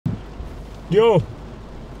Yo.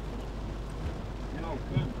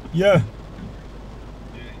 Yeah.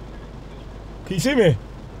 Can you see me?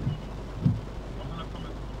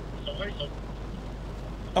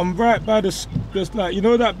 I'm right by the, just like, you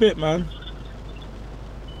know that bit, man?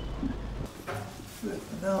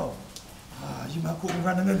 No. Ah, you might call me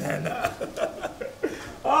running in there now.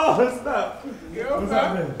 Oh, what's that? What's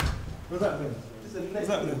happening? What's happening? What's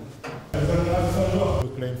happening?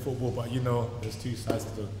 We're playing football, but you know, there's two sides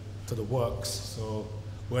to the works. So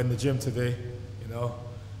we're in the gym today, you know,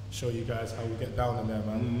 show you guys how we get down in there,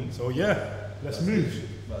 man. So yeah, let's move.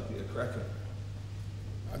 About to get a cracker.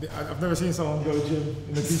 I've never seen someone go to gym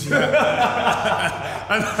in the beach and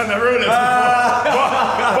I wrote it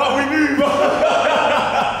but we move.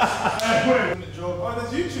 Oh,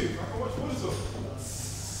 there's YouTube. I can watch what of.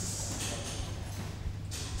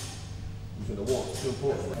 You're gonna walk to the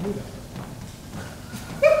port. I knew that.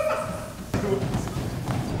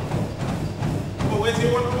 Oh, where's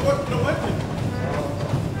your one? Not working.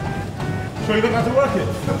 Sure you don't have to work it?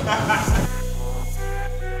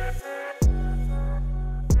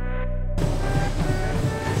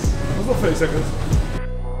 I've got 30 seconds.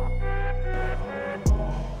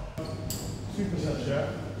 Superset, yeah?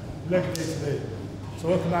 Leg day today. So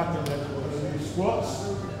what can happen then? We're going to do squats.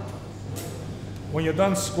 When you're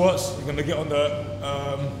done squats, you're going to get on the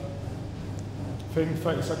thing,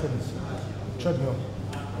 30 seconds. Treadmill.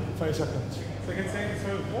 30 seconds. Second, so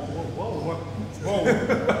whoa.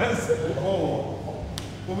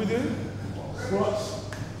 What are we doing? Squats.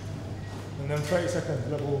 And then 30 seconds,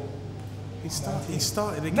 level. He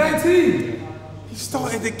started again. 19! He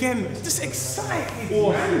started again. Just excited.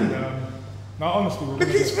 Awesome. No, honestly, look at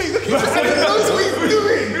his face. Look at his face. He knows what he's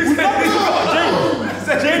doing.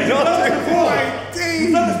 James,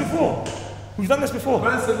 we've done this before. We've done this before.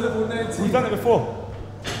 Man said level 19. We've done it before.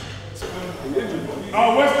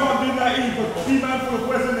 Oh, West can't do 19, but 3 man full of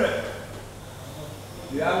West, isn't it?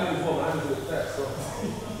 Yeah, I mean, what I'm doing that, so.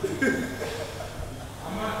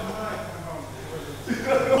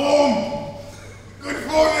 Boom! Good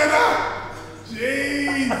form, Yana!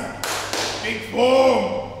 Jeez! Big form!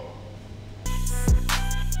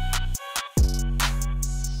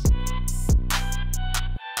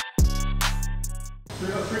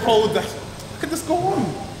 Hold that. Look at this go on.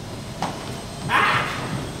 Ah!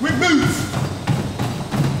 We move!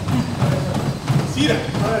 See that?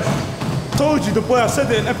 Told you, the boy, I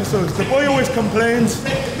said it in episodes, the boy always complains,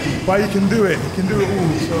 but he can do it. He can do it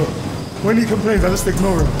all. So when he complains, I just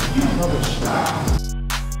ignore him. Rubbish.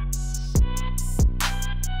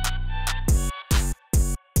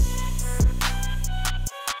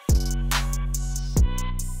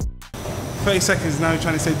 30 seconds now, you're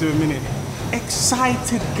trying to say do a minute.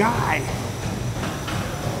 Excited guy.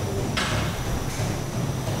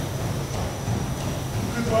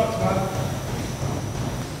 Good work, man.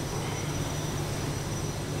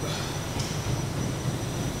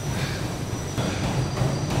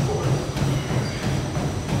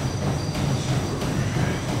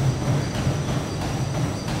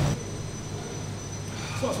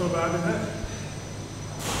 It's not so bad, isn't it?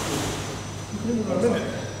 A minute.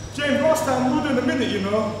 James, last time we were doing a minute, you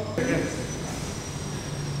know. Again.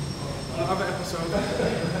 On the other episode,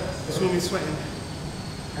 you saw me sweating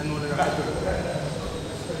and all of that.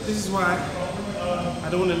 This is why I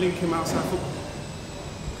don't want to link him outside football.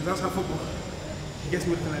 Because outside football, he gets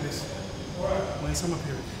me looking like this. When in summer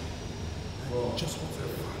period, just want for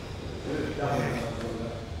fun. Yeah.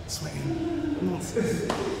 Sweating.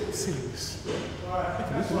 Nonsense. Serious. Look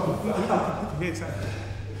at me excited.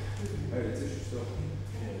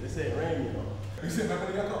 This ain't rain, you know. You sit back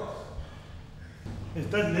on the up. It's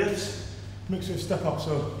deadlifts, mixed with step up,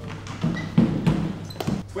 so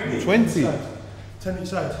 20. 10 each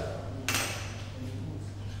side.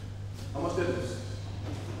 How much deadlifts?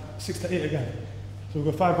 6 to 8 again. So we've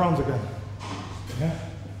got 5 rounds again. Yeah?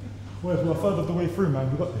 We're a third of the way through, man.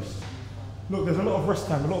 We got this. Look, there's a lot of rest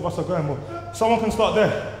time. A lot of us are going, but someone can start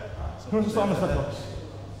there. Who wants to start on the step ups?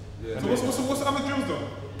 Yeah. So what's the other drills though?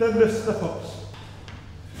 Deadlift step ups.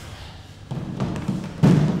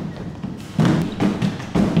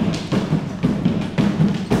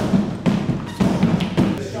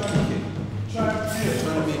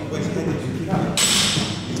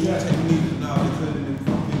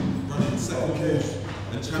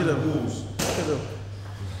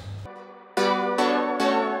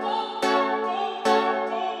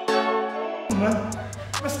 Man,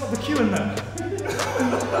 messing up the queue in that.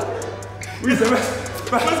 We said, let's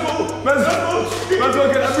go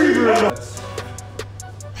get that breather in.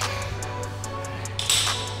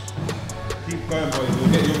 Keep going, boys.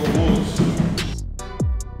 You'll get your rewards.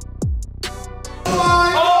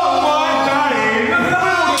 Oh my God!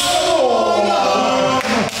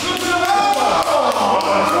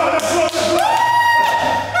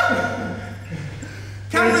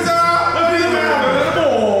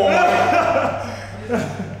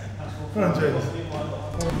 Come on, James.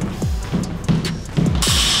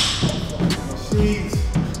 Jeez.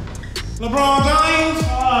 LeBron James!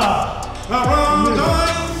 LeBron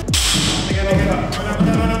James! Again. Come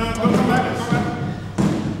back.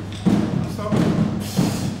 Stop.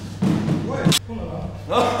 What?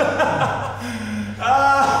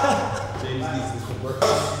 James needs this to work.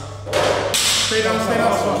 Stay down.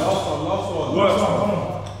 Last one.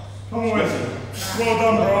 Come on, Wesley. Well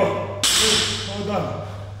done, bro. Well done.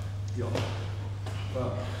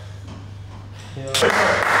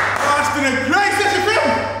 Oh, it's been a great session, Phil!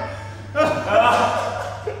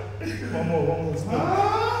 One more.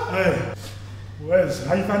 Hey, Wes,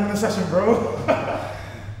 how you finding the session, bro? I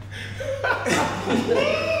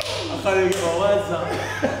can't even get my words out.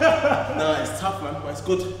 No, it's tough, man, but it's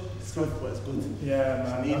good. It's tough, but it's good. Yeah,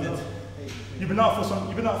 man. It's needed. You've been out for some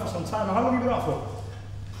time. How long have you been out for?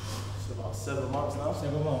 It's about 7 months now.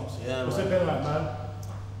 7 months. Yeah, What's man. it been like, man?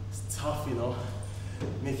 It's tough, you know.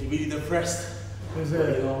 Make you really depressed. Is But,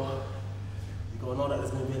 it? you know, you gotta know that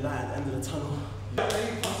there's gonna be a light at the end of the tunnel.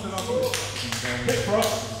 Hip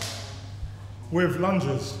thrust with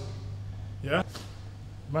lunges. Yeah?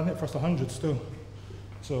 Man hip thrust 100 still.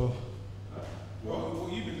 So.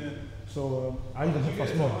 What you been doing? So I even hip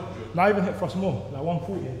thrust more. Now I even hip thrust more, like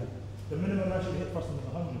 140. The minimum I should hip thrust is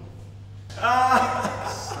 100.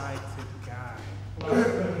 Excited guy.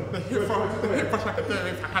 The hip thrust like a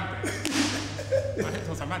 30 for 100. My hip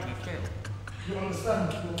thrust are madly clear. You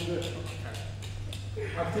understand what we're doing?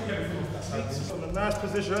 I'll take everything off that side. So in a nice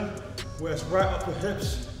position where it's right up your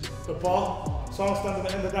hips, the bar. So I'm standing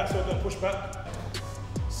at the end of that so I don't push back.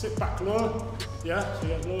 Sit back low, yeah? So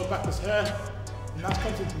your lower back is here. Nice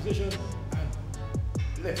comfortable position and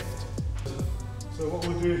lift. So what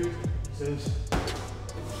we'll do is,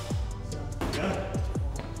 yeah?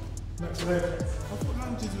 Next leg. I thought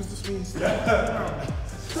lunges was just being yeah.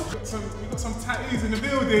 We got some tattoos in the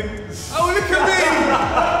building. Oh, look at me!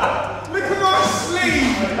 Look at my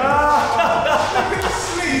sleeve! Look at the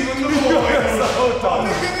sleeve on the wall.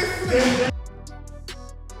 Look at this sleeve!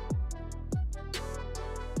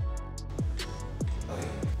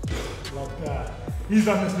 Like that. He's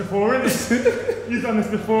done this before, isn't he? He's done this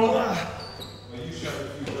before. Well, you shot a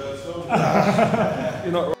few birds, so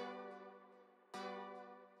You're not right.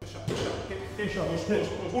 Push.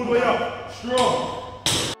 All the way up. Strong.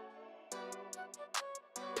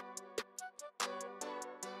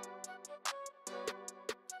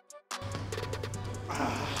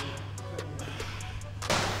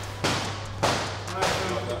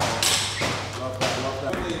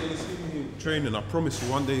 Training, I promise you,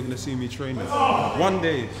 one day you're gonna see me training. One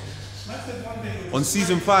day. On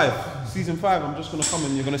season 5. Season 5, I'm just gonna come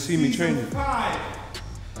and you're gonna see me training. Season 5.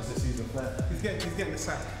 That's it, season 5. He's getting the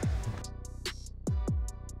sack.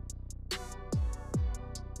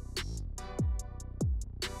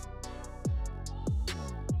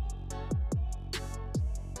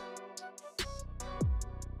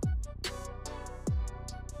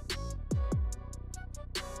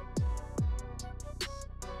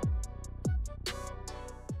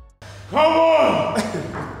 Come on! Hey,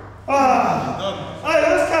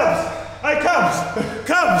 where's Cabs? Hey,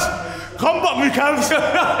 Cabs! Come back me, Cabs!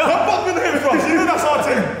 Come back me the hip thrust, you know that's our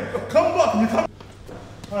team! Come back me, come.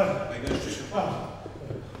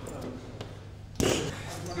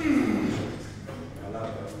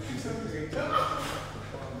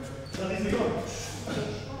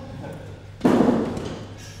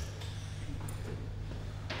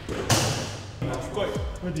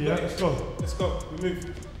 Ready, yeah? Let's go. Let's go. We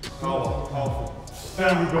move. Powerful.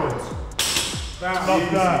 There we go.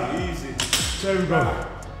 Love that. Easy. There we go.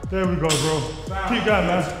 There we go, bro. Keep going,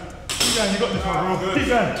 man. Keep going, you got this one, bro. Keep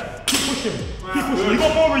going. Keep pushing. Keep pushing. You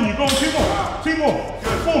got more in you. Go on, 2 more. 2 more.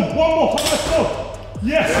 Boom. 1 more. Come on, let's go.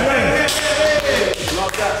 Yes, Len.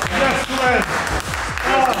 Love that. Yes, Len.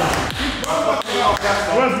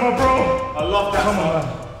 Where's my bro? I love that. Come on, man.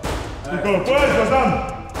 We go. Boys, we're done.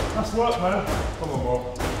 That's work, man. Come on,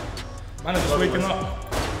 bro. Man is just waking up.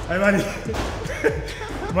 Hey, man.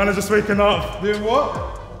 Man is just waking up. Doing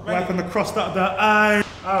what? Wiping the crust out the eye.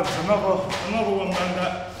 Another one, man,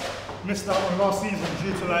 that missed out on last season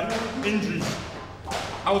due to like injuries.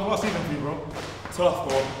 How was last season for you, bro? Tough,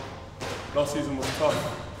 bro. Last season was tough.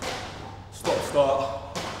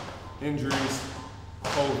 Stop-start, injuries,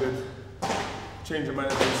 COVID, change of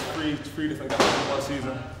managers, three different gaps in last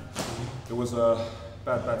season. It was a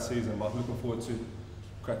bad season, but I'm looking forward to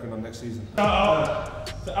cracking on next season. Shout out.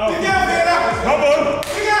 Come on.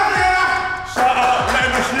 Shout out,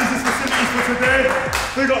 letting us use these facilities for today.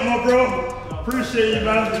 Big up, my bro. Appreciate you,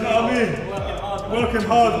 man. You know what I mean? Working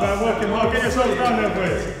hard, man. Working hard. Get yourself down there,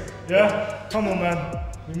 boys. Yeah? Come on, man.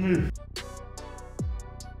 We move.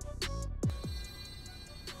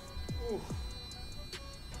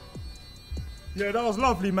 Yeah, that was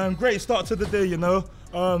lovely, man. Great start to the day, you know.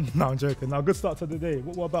 No, I'm joking. Now, good start to the day.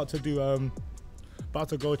 What we're about to do, about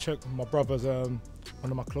to go check my brother's, one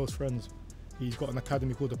of my close friends. He's got an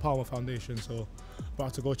academy called the Palmer Foundation, so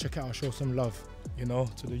about to go check it out, show some love, you know,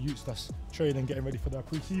 to the youths that's training, getting ready for their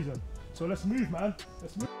pre-season. So let's move, man.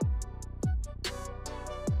 Let's move.